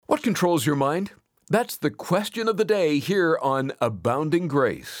What controls your mind? That's the question of the day here on Abounding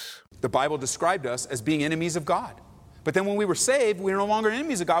Grace. The Bible described us as being enemies of God. But then when we were saved, we are no longer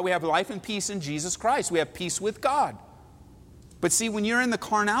enemies of God. We have life and peace in Jesus Christ. We have peace with God. But see, when you're in the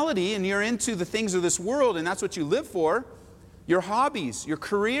carnality and you're into the things of this world and that's what you live for, your hobbies, your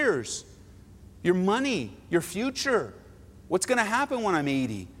careers, your money, your future, what's going to happen when I'm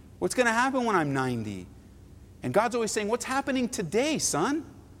 80? What's going to happen when I'm 90? And God's always saying, what's happening today, son?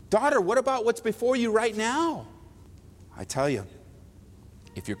 Daughter, what about what's before you right now? I tell you,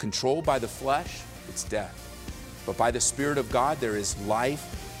 if you're controlled by the flesh, it's death. But by the Spirit of God, there is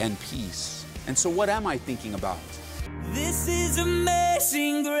life and peace. And so what am I thinking about? This is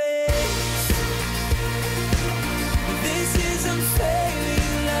amazing grace. This is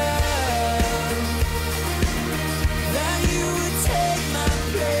unfailing love. That you would take my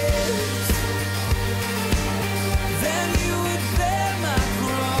place. That you would bear my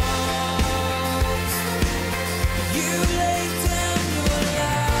cross. You laid down your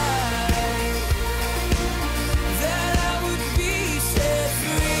life. That I would be set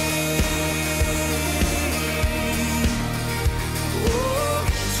free. Oh,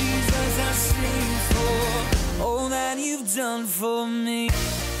 Jesus, I sing for all that you've done for me.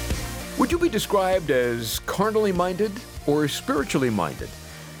 Would you be described as carnally minded or spiritually minded?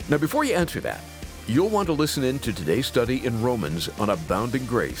 Now, before you answer that, you'll want to listen in to today's study in Romans on Abounding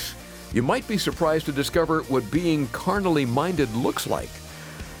Grace. You might be surprised to discover what being carnally minded looks like.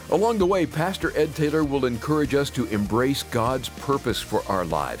 Along the way, Pastor Ed Taylor will encourage us to embrace God's purpose for our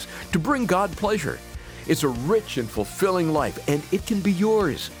lives, to bring God pleasure. It's a rich and fulfilling life, and it can be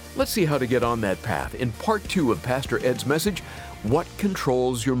yours. Let's see how to get on that path in part 2 of Pastor Ed's message, What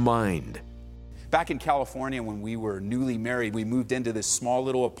Controls Your Mind? Back in California, when we were newly married, we moved into this small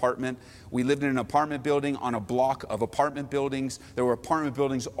little apartment. We lived in an apartment building on a block of apartment buildings. There were apartment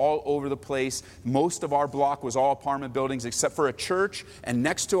buildings all over the place. Most of our block was all apartment buildings except for a church. And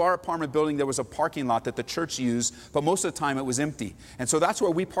next to our apartment building, there was a parking lot that the church used, but most of the time it was empty. And so that's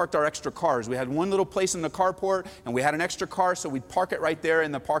where we parked our extra cars. We had one little place in the carport, and we had an extra car, so we'd park it right there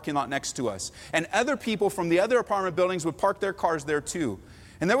in the parking lot next to us. And other people from the other apartment buildings would park their cars there too.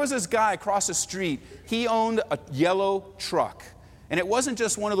 And there was this guy across the street. He owned a yellow truck. And it wasn't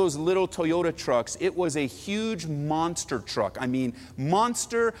just one of those little Toyota trucks. It was a huge monster truck. I mean,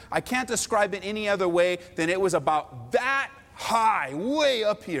 monster. I can't describe it any other way than it was about that high, way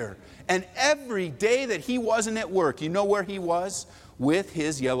up here. And every day that he wasn't at work, you know where he was? With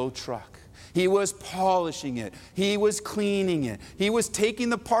his yellow truck. He was polishing it. He was cleaning it. He was taking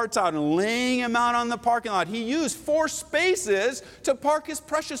the parts out and laying them out on the parking lot. He used 4 spaces to park his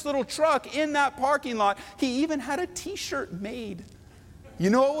precious little truck in that parking lot. He even had a t-shirt made. You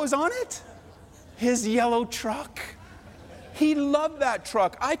know what was on it? His yellow truck. He loved that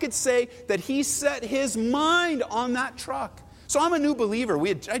truck. I could say that he set his mind on that truck. So I'm a new believer.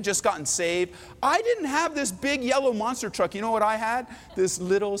 I'd just gotten saved. I didn't have this big yellow monster truck. You know what I had? This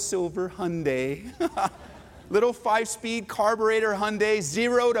little silver Hyundai. Little 5-speed carburetor Hyundai,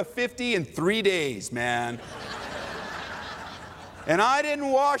 0 to 50 in 3 days, man. And I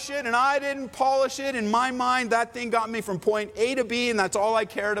didn't wash it and I didn't polish it. In my mind, that thing got me from point A to B, and that's all I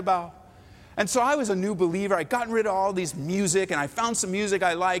cared about. And so I was a new believer. I'd gotten rid of all these music, and I found some music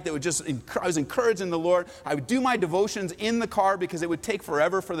I liked that would I was encouraged in the Lord. I would do my devotions in the car because it would take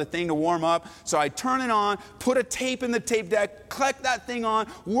forever for the thing to warm up. So I'd turn it on, put a tape in the tape deck, click that thing on,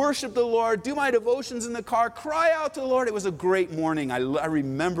 worship the Lord, do my devotions in the car, cry out to the Lord. It was a great morning. I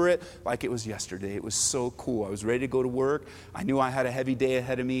remember it like it was yesterday. It was so cool. I was ready to go to work. I knew I had a heavy day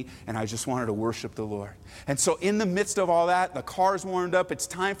ahead of me, and I just wanted to worship the Lord. And so in the midst of all that, the car's warmed up. It's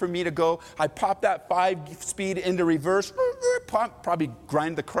time for me to go. I pop that 5-speed into reverse, probably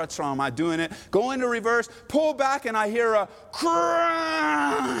grind the crutch on my doing it, go into reverse, pull back, and I hear a crunch.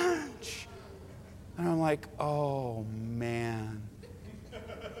 And I'm like, oh, man.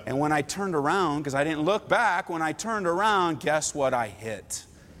 And when I turned around, because I didn't look back, when I turned around, guess what I hit?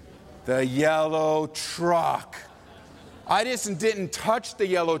 The yellow truck. I just didn't touch the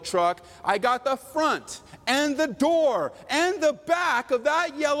yellow truck. I got the front and the door and the back of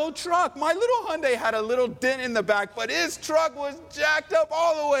that yellow truck. My little Hyundai had a little dent in the back, but his truck was jacked up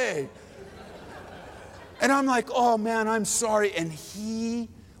all the way. And I'm like, oh man, I'm sorry. And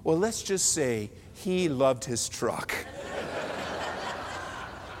let's just say he loved his truck.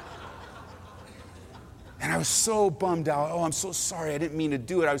 And I was so bummed out. Oh, I'm so sorry. I didn't mean to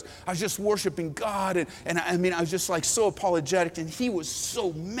do it. I was just worshiping God. And I was just like so apologetic. And he was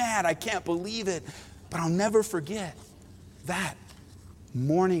so mad. I can't believe it. But I'll never forget that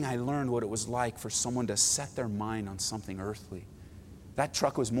morning I learned what it was like for someone to set their mind on something earthly. That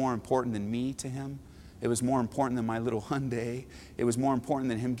truck was more important than me to him. It was more important than my little Hyundai. It was more important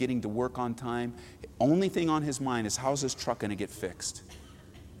than him getting to work on time. The only thing on his mind is, how's this truck going to get fixed?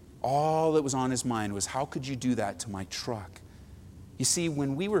 All that was on his mind was, how could you do that to my truck? You see,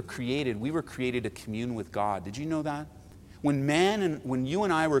 when we were created to commune with God. Did you know that? When you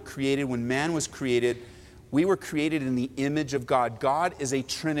and I were created, when man was created, we were created in the image of God. God is a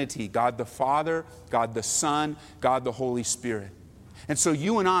Trinity. God the Father, God the Son, God the Holy Spirit. And so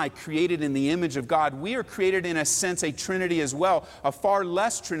you and I, created in the image of God, we are created in a sense a Trinity as well, a far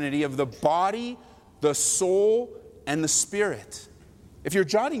less Trinity of the body, the soul, and the Spirit. If you're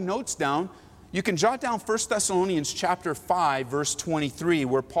jotting notes down, you can jot down 1 Thessalonians chapter 5, verse 23,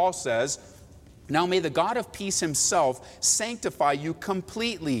 where Paul says, "Now may the God of peace himself sanctify you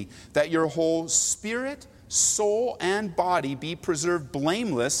completely, that your whole spirit, soul, and body be preserved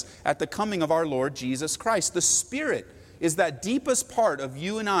blameless at the coming of our Lord Jesus Christ." The Spirit is that deepest part of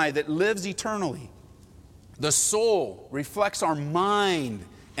you and I that lives eternally. The soul reflects our mind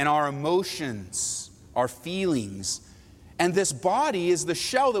and our emotions, our feelings. And this body is the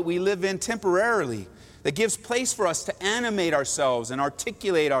shell that we live in temporarily, that gives place for us to animate ourselves and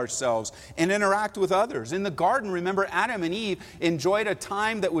articulate ourselves and interact with others. In the garden, remember, Adam and Eve enjoyed a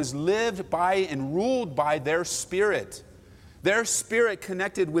time that was lived by and ruled by their spirit. Their spirit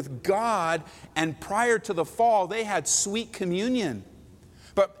connected with God, and prior to the fall, they had sweet communion.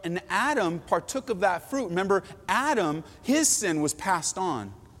 But Adam partook of that fruit. Remember, Adam, his sin was passed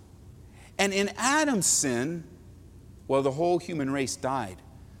on. And in Adam's sin, well, the whole human race died.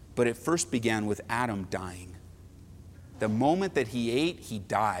 But it first began with Adam dying. The moment that he ate, he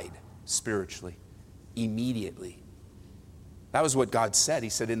died spiritually, immediately. That was what God said. He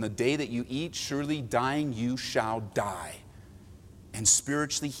said, "In the day that you eat, surely dying you shall die." And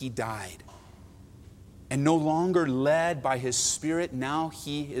spiritually he died. And no longer led by his spirit, now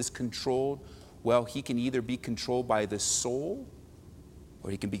he is controlled. Well, he can either be controlled by the soul, or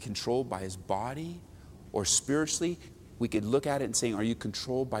he can be controlled by his body, or spiritually, we could look at it and say, are you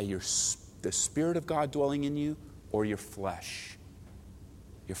controlled by the Spirit of God dwelling in you, or your flesh?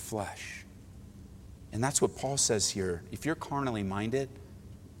 Your flesh. And that's what Paul says here. If you're carnally minded,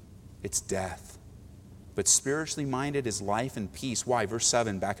 it's death. But spiritually minded is life and peace. Why? Verse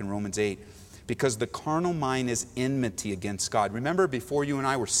 7 back in Romans 8. Because the carnal mind is enmity against God. Remember, before you and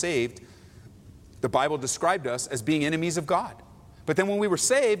I were saved, the Bible described us as being enemies of God. But then when we were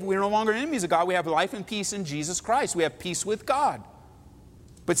saved, we're no longer enemies of God. We have life and peace in Jesus Christ. We have peace with God.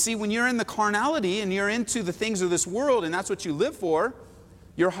 But see, when you're in the carnality and you're into the things of this world, and that's what you live for,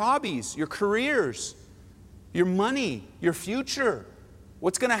 your hobbies, your careers, your money, your future,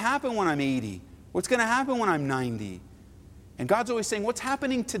 what's going to happen when I'm 80? What's going to happen when I'm 90? And God's always saying, what's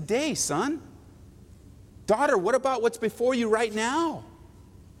happening today, son? Daughter, what about what's before you right now?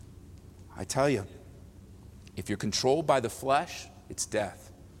 I tell you, if you're controlled by the flesh, it's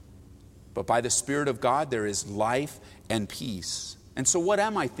death. But by the Spirit of God, there is life and peace. And so what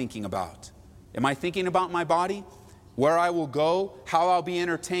am I thinking about? Am I thinking about my body? Where I will go? How I'll be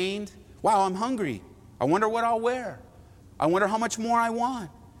entertained? Wow, I'm hungry. I wonder what I'll wear. I wonder how much more I want.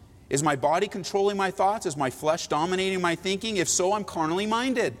 Is my body controlling my thoughts? Is my flesh dominating my thinking? If so, I'm carnally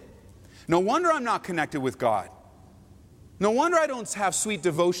minded. No wonder I'm not connected with God. No wonder I don't have sweet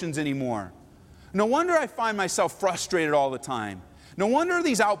devotions anymore. No wonder I find myself frustrated all the time. No wonder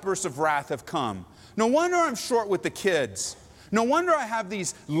these outbursts of wrath have come. No wonder I'm short with the kids. No wonder I have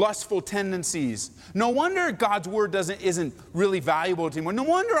these lustful tendencies. No wonder God's word isn't really valuable to me. No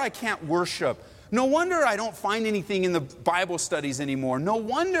wonder I can't worship. No wonder I don't find anything in the Bible studies anymore. No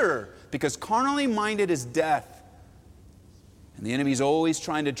wonder, because carnally minded is death. And the enemy's always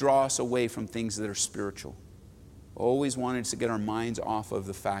trying to draw us away from things that are spiritual. Always wanting to get our minds off of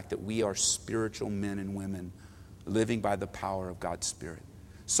the fact that we are spiritual men and women living by the power of God's Spirit.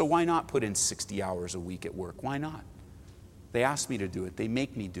 So why not put in 60 hours a week at work? Why not? They ask me to do it. They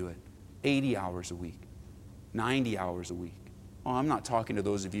make me do it. 80 hours a week. 90 hours a week. Oh, I'm not talking to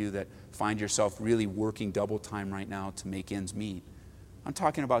those of you that find yourself really working double time right now to make ends meet. I'm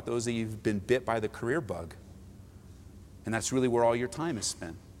talking about those of you who've been bit by the career bug. And that's really where all your time is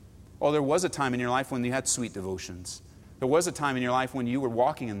spent. Oh, there was a time in your life when you had sweet devotions. There was a time in your life when you were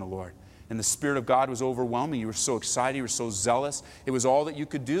walking in the Lord and the Spirit of God was overwhelming. You were so excited. You were so zealous. It was all that you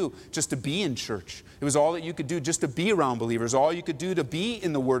could do just to be in church. It was all that you could do just to be around believers. All you could do to be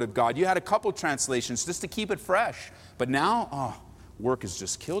in the Word of God. You had a couple translations just to keep it fresh. But now, work has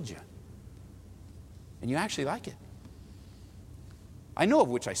just killed you. And you actually like it. I know of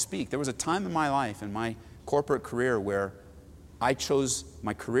which I speak. There was a time in my life, in my corporate career, where I chose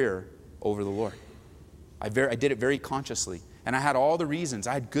my career over the Lord. I did it very consciously. And I had all the reasons.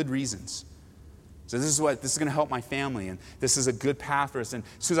 I had good reasons. So this is going to help my family, and this is a good path for us. And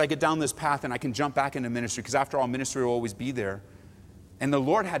as soon as I get down this path, and I can jump back into ministry, because after all, ministry will always be there. And the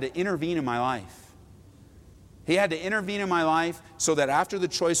Lord had to intervene in my life. He had to intervene in my life so that after the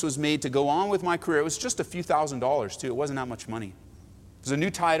choice was made to go on with my career, it was just a few $1,000s too. It wasn't that much money. It was a new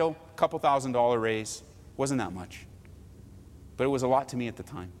title, a couple $1,000 raise. It wasn't that much. But it was a lot to me at the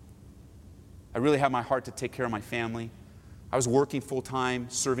time. I really had my heart to take care of my family. I was working full-time,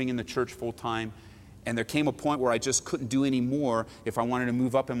 serving in the church full-time. And there came a point where I just couldn't do any more. If I wanted to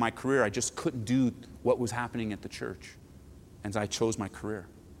move up in my career, I just couldn't do what was happening at the church. And I chose my career.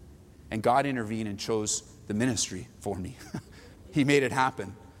 And God intervened and chose the ministry for me. He made it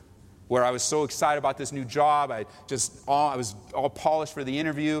happen. Where I was so excited about this new job, I was all polished for the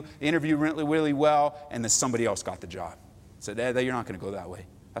interview. The interview went really, really well, and then somebody else got the job. Said, you're not going to go that way.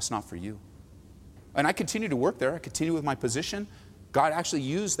 That's not for you. And I continued to work there. I continued with my position. God actually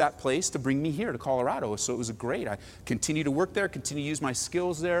used that place to bring me here to Colorado, so it was great. I continued to work there, continued to use my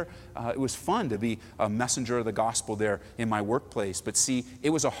skills there. It was fun to be a messenger of the gospel there in my workplace. But see, it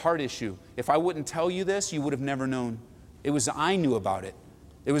was a heart issue. If I wouldn't tell you this, you would have never known. I knew about it.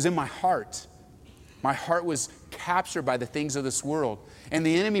 It was in my heart. My heart was captured by the things of this world. And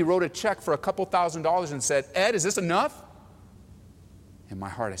the enemy wrote a check for a couple $1,000s and said, Ed, is this enough? In my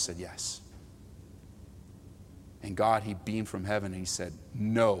heart, I said, yes. And God, He beamed from heaven and He said,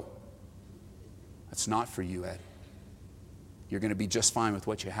 no, that's not for you, Ed. You're going to be just fine with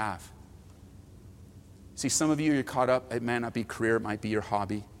what you have. See, some of you, you're caught up. It might not be career. It might be your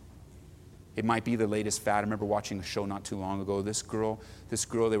hobby. It might be the latest fad. I remember watching a show not too long ago. This girl,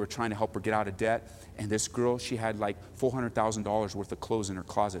 they were trying to help her get out of debt. And this girl, she had like $400,000 worth of clothes in her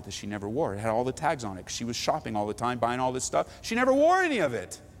closet that she never wore. It had all the tags on it because she was shopping all the time, buying all this stuff. She never wore any of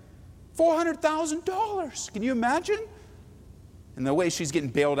it. $400,000. Can you imagine? And the way she's getting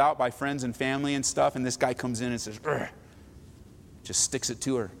bailed out by friends and family and stuff, and this guy comes in and says, "Urgh," just sticks it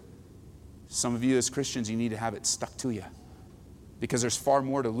to her. Some of you as Christians, you need to have it stuck to you because there's far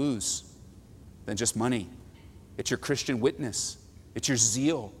more to lose than just money. It's your Christian witness. It's your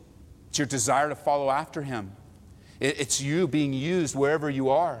zeal. It's your desire to follow after Him. It's you being used wherever you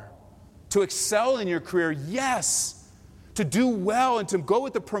are. To excel in your career, yes. To do well and to go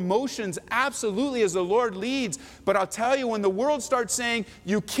with the promotions, absolutely, as the Lord leads. But I'll tell you, when the world starts saying,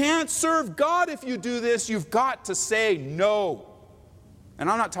 you can't serve God if you do this, you've got to say no. And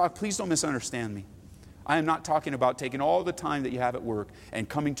I'm not talking, please don't misunderstand me. I am not talking about taking all the time that you have at work and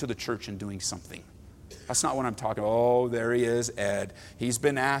coming to the church and doing something. That's not what I'm talking about. Oh, there he is, Ed. He's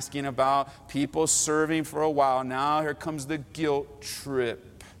been asking about people serving for a while. Now here comes the guilt trip.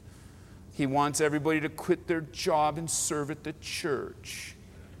 He wants everybody to quit their job and serve at the church.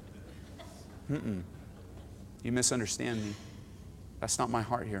 You misunderstand me. That's not my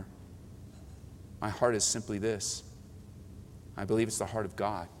heart here. My heart is simply this. I believe it's the heart of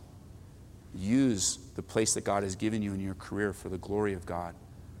God. Use the place that God has given you in your career for the glory of God.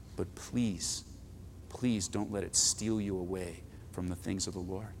 But please, please don't let it steal you away from the things of the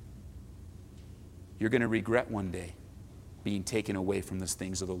Lord. You're going to regret one day being taken away from the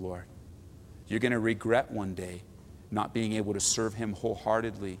things of the Lord. You're going to regret one day not being able to serve Him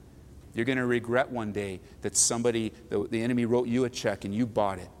wholeheartedly. You're going to regret one day that the enemy wrote you a check and you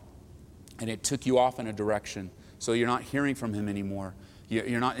bought it. And it took you off in a direction. So you're not hearing from Him anymore.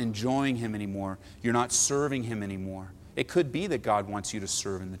 You're not enjoying Him anymore. You're not serving Him anymore. It could be that God wants you to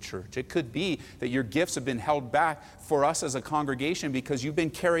serve in the church. It could be that your gifts have been held back for us as a congregation because you've been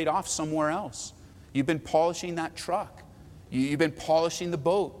carried off somewhere else. You've been polishing that truck. You've been polishing the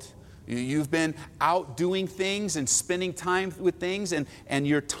boat. You've been out doing things and spending time with things, and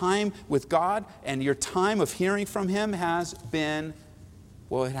your time with God and your time of hearing from Him has been,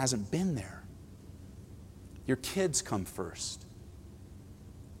 well, it hasn't been there. Your kids come first.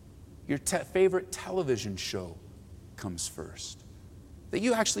 Your favorite television show comes first. That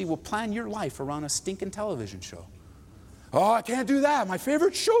you actually will plan your life around a stinking television show. Oh, I can't do that. My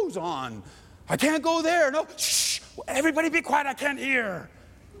favorite show's on. I can't go there. No, shh, everybody be quiet. I can't hear.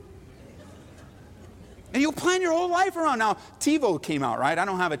 And you'll plan your whole life around. Now, TiVo came out, right? I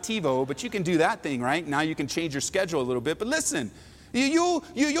don't have a TiVo, but you can do that thing, right? Now you can change your schedule a little bit. But listen,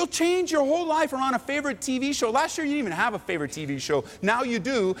 you'll change your whole life around a favorite TV show. Last year, you didn't even have a favorite TV show. Now you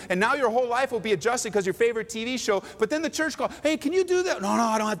do, and now your whole life will be adjusted because your favorite TV show. But then the church called, hey, can you do that? No,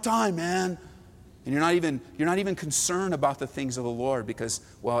 I don't have time, man. And you're not even concerned about the things of the Lord because,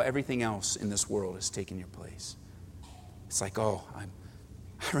 well, everything else in this world is taking your place. It's like, oh, I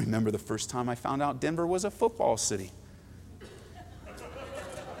remember the first time I found out Denver was a football city.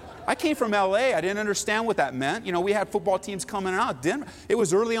 I came from LA. I didn't understand what that meant. You know, we had football teams coming out. It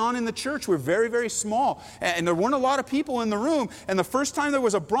was early on in the church. We were very, very small. And there weren't a lot of people in the room. And the first time there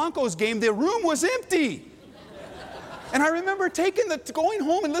was a Broncos game, the room was empty. And I remember going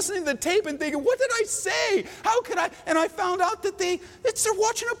home and listening to the tape and thinking, what did I say? How could I? And I found out that they're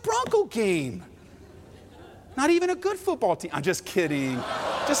watching a Bronco game. Not even a good football team. I'm just kidding.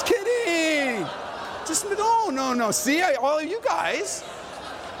 Just kidding. No. See, all of you guys.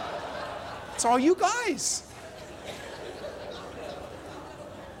 It's all you guys.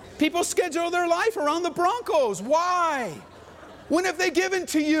 People schedule their life around the Broncos. Why? When have they given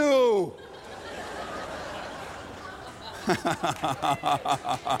to you?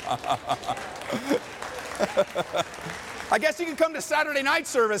 I guess you can come to Saturday night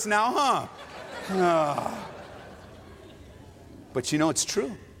service now, huh? But you know, it's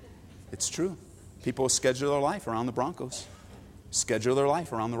true. It's true. People schedule their life around the Broncos, schedule their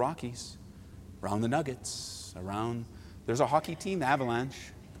life around the Rockies, around the Nuggets, there's a hockey team, the Avalanche,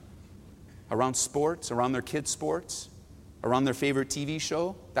 around sports, around their kids' sports, around their favorite TV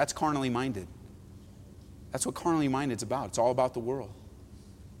show. That's carnally minded. That's what carnally minded is about. It's all about the world.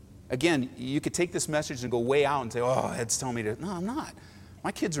 Again, you could take this message and go way out and say, oh, Ed's telling me to. No, I'm not.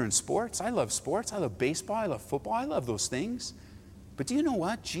 My kids are in sports. I love sports. I love baseball. I love football. I love those things. But do you know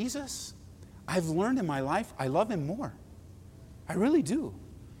what? Jesus, I've learned in my life, I love him more. I really do.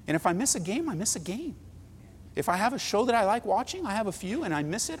 And if I miss a game, I miss a game. If I have a show that I like watching, I have a few, and I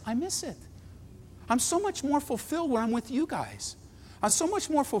miss it, I miss it. I'm so much more fulfilled when I'm with you guys. I'm so much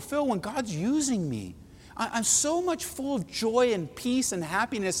more fulfilled when God's using me. I'm so much full of joy and peace and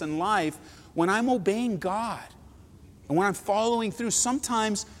happiness in life when I'm obeying God. And when I'm following through,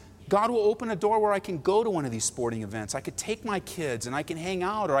 sometimes God will open a door where I can go to one of these sporting events. I could take my kids and I can hang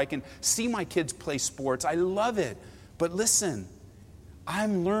out, or I can see my kids play sports. I love it. But listen,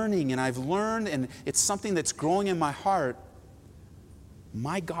 I'm learning, and I've learned, and it's something that's growing in my heart.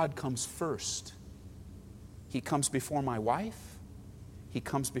 My God comes first. He comes before my wife. He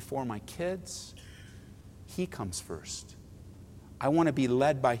comes before my kids. He comes first. I want to be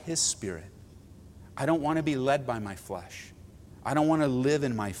led by His Spirit. I don't want to be led by my flesh. I don't want to live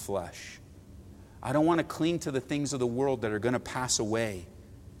in my flesh. I don't want to cling to the things of the world that are going to pass away,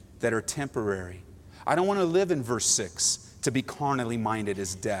 that are temporary. I don't want to live in verse 6. To be carnally minded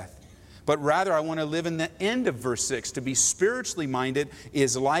is death. But rather, I want to live in the end of verse 6. To be spiritually minded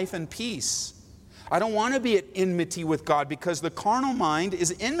is life and peace. I don't want to be at enmity with God, because the carnal mind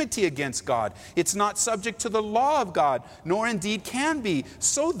is enmity against God. It's not subject to the law of God, nor indeed can be.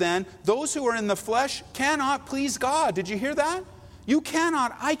 So then, those who are in the flesh cannot please God. Did you hear that?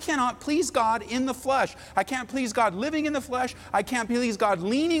 I cannot please God in the flesh. I can't please God living in the flesh. I can't please God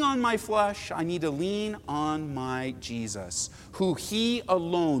leaning on my flesh. I need to lean on my Jesus, who He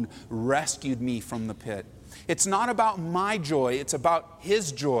alone rescued me from the pit. It's not about my joy, it's about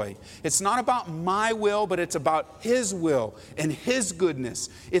His joy. It's not about my will, but it's about His will and His goodness.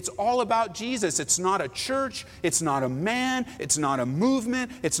 It's all about Jesus. It's not a church, it's not a man, it's not a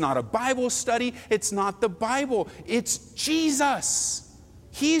movement, it's not a Bible study, it's not the Bible. It's Jesus.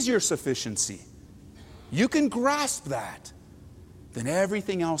 He's your sufficiency. You can grasp that. Then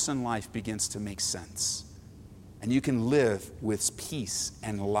everything else in life begins to make sense. And you can live with peace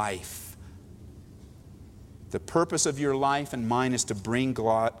and life. The purpose of your life and mine is to bring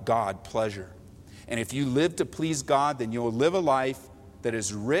God pleasure. And if you live to please God, then you'll live a life that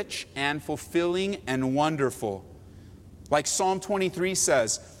is rich and fulfilling and wonderful. Like Psalm 23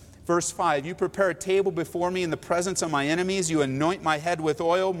 says, verse 5, you prepare a table before me in the presence of my enemies. You anoint my head with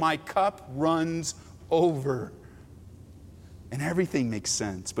oil. My cup runs over. And everything makes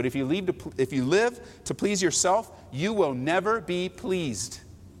sense. But if you live to please yourself, you will never be pleased.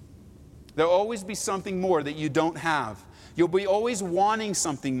 There'll always be something more that you don't have. You'll be always wanting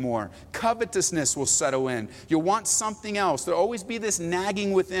something more. Covetousness will settle in. You'll want something else. There'll always be this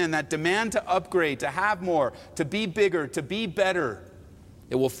nagging within, that demand to upgrade, to have more, to be bigger, to be better.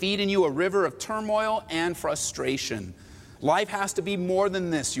 It will feed in you a river of turmoil and frustration. Life has to be more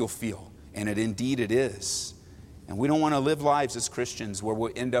than this, you'll feel. And indeed it is. And we don't want to live lives as Christians where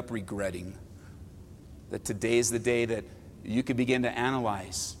we'll end up regretting. That today is the day that you can begin to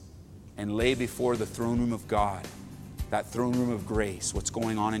analyze and lay before the throne room of God, that throne room of grace, what's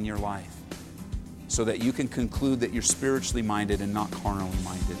going on in your life, so that you can conclude that you're spiritually minded and not carnally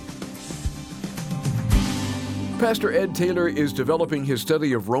minded. Pastor Ed Taylor is developing his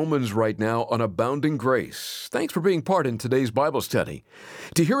study of Romans right now on Abounding Grace. Thanks for being part in today's Bible study.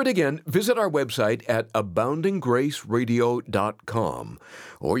 To hear it again, visit our website at aboundinggraceradio.com.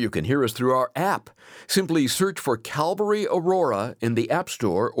 Or you can hear us through our app. Simply search for Calvary Aurora in the App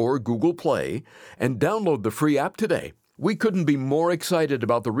Store or Google Play and download the free app today. We couldn't be more excited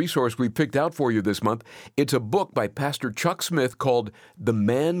about the resource we picked out for you this month. It's a book by Pastor Chuck Smith called The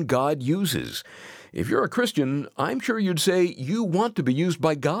Man God Uses. If you're a Christian, I'm sure you'd say you want to be used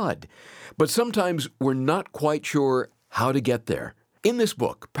by God. But sometimes we're not quite sure how to get there. In this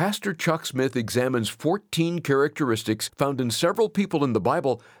book, Pastor Chuck Smith examines 14 characteristics found in several people in the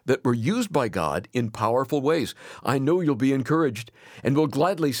Bible that were used by God in powerful ways. I know you'll be encouraged, and we'll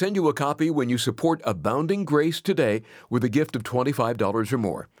gladly send you a copy when you support Abounding Grace today with a gift of $25 or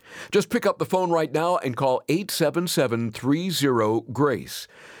more. Just pick up the phone right now and call 877-30-GRACE.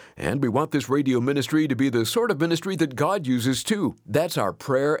 And we want this radio ministry to be the sort of ministry that God uses too. That's our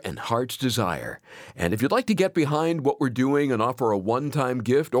prayer and heart's desire. And if you'd like to get behind what we're doing and offer a one-time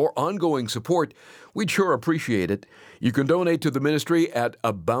gift or ongoing support, we'd sure appreciate it. You can donate to the ministry at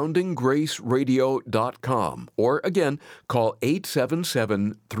aboundinggraceradio.com. Or again, call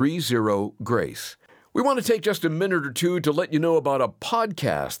 877-30-GRACE. We want to take just a minute or two to let you know about a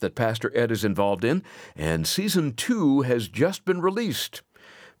podcast that Pastor Ed is involved in, and Season 2 has just been released.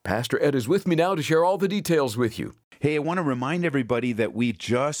 Pastor Ed is with me now to share all the details with you. Hey, I want to remind everybody that we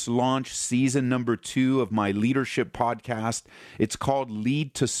just launched season number 2 of my leadership podcast. It's called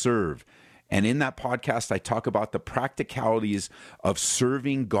Lead to Serve. And in that podcast, I talk about the practicalities of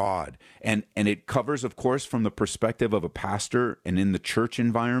serving God. And it covers, of course, from the perspective of a pastor and in the church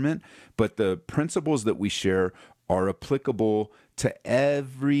environment. But the principles that we share are applicable to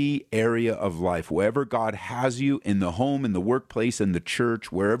every area of life. Wherever God has you, in the home, in the workplace, in the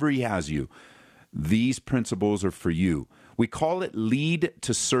church, wherever He has you, these principles are for you. We call it Lead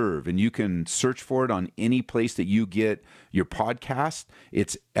to Serve, and you can search for it on any place that you get your podcast.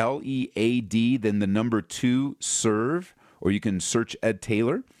 It's LEAD, then the number 2, serve, or you can search Ed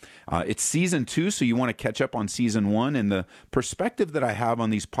Taylor. It's season 2, so you want to catch up on season 1. And the perspective that I have on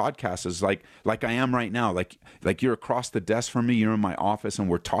these podcasts is like I am right now. Like you're across the desk from me, you're in my office, and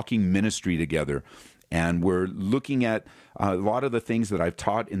we're talking ministry together. And we're looking at a lot of the things that I've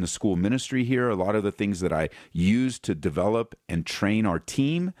taught in the school ministry here, a lot of the things that I use to develop and train our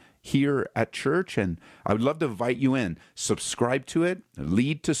team here at church. And I would love to invite you in. Subscribe to it,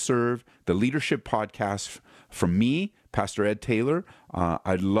 Lead to Serve, the leadership podcast from me, Pastor Ed Taylor.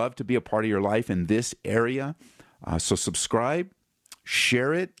 I'd love to be a part of your life in this area. So subscribe,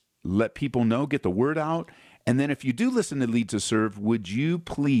 share it, let people know, get the word out. And then if you do listen to Lead to Serve, would you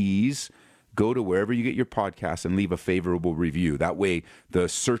please go to wherever you get your podcast and leave a favorable review. That way the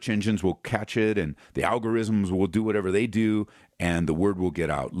search engines will catch it and the algorithms will do whatever they do and the word will get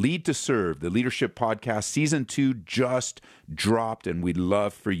out. Lead to Serve, the leadership podcast, season 2 just dropped, and we'd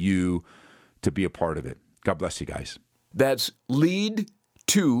love for you to be a part of it. God bless you guys. That's Lead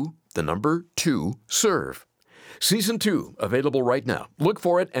to, the number 2, Serve. Season 2, available right now. Look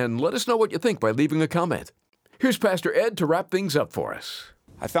for it and let us know what you think by leaving a comment. Here's Pastor Ed to wrap things up for us.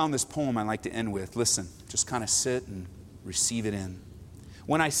 I found this poem I'd like to end with. Listen, just kind of sit and receive it in.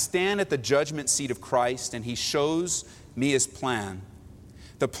 When I stand at the judgment seat of Christ and He shows me His plan,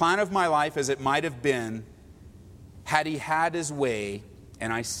 the plan of my life as it might have been had He had His way,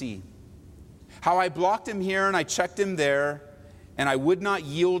 and I see how I blocked Him here and I checked Him there, and I would not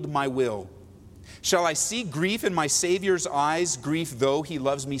yield my will. Shall I see grief in my Savior's eyes, grief though He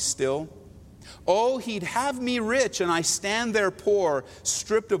loves me still? Oh, He'd have me rich, and I stand there poor,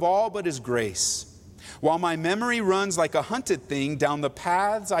 stripped of all but His grace, while my memory runs like a hunted thing down the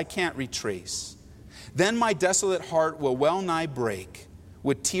paths I can't retrace. Then my desolate heart will well nigh break,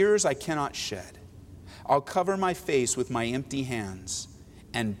 with tears I cannot shed. I'll cover my face with my empty hands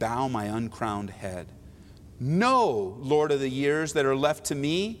and bow my uncrowned head. No, Lord of the years that are left to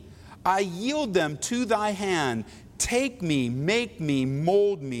me, I yield them to Thy hand. Take me, make me,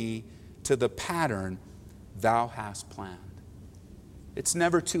 mold me to the pattern Thou hast planned. It's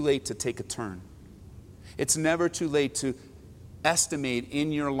never too late to take a turn. It's never too late to estimate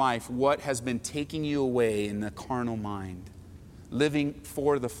in your life what has been taking you away in the carnal mind. Living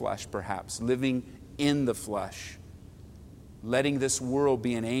for the flesh, perhaps. Living in the flesh. Letting this world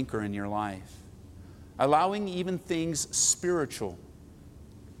be an anchor in your life. Allowing even things spiritual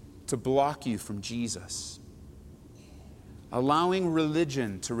to block you from Jesus. Allowing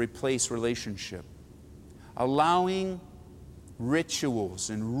religion to replace relationship. Allowing rituals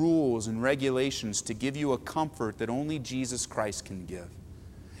and rules and regulations to give you a comfort that only Jesus Christ can give.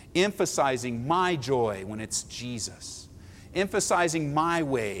 emphasizing my joy when it's Jesus, emphasizing my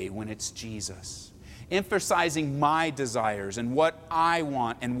way when it's Jesus, emphasizing my desires and what I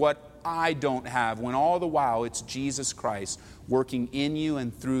want and what I don't have, when all the while it's Jesus Christ working in you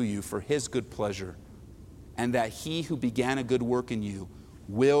and through you for His good pleasure, and that He who began a good work in you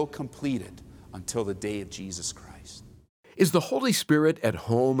will complete it until the day of Jesus Christ. Is the Holy Spirit at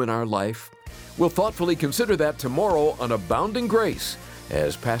home in our life? We'll thoughtfully consider that tomorrow on Abounding Grace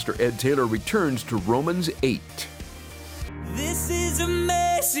as Pastor Ed Taylor returns to Romans 8. This is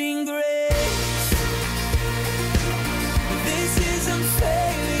amazing grace. This is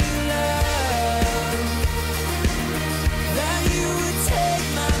unfailing love. That you would take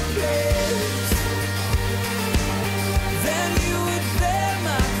my place. That you would bear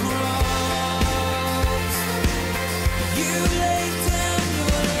my cross. You laid down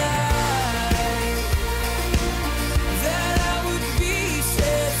your life. That I would be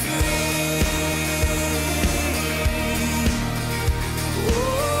set free.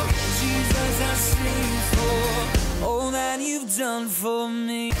 Oh, Jesus, I sing for all that you've done for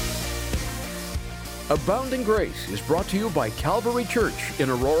me. Abounding Grace is brought to you by Calvary Church in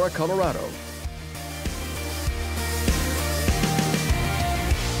Aurora, Colorado.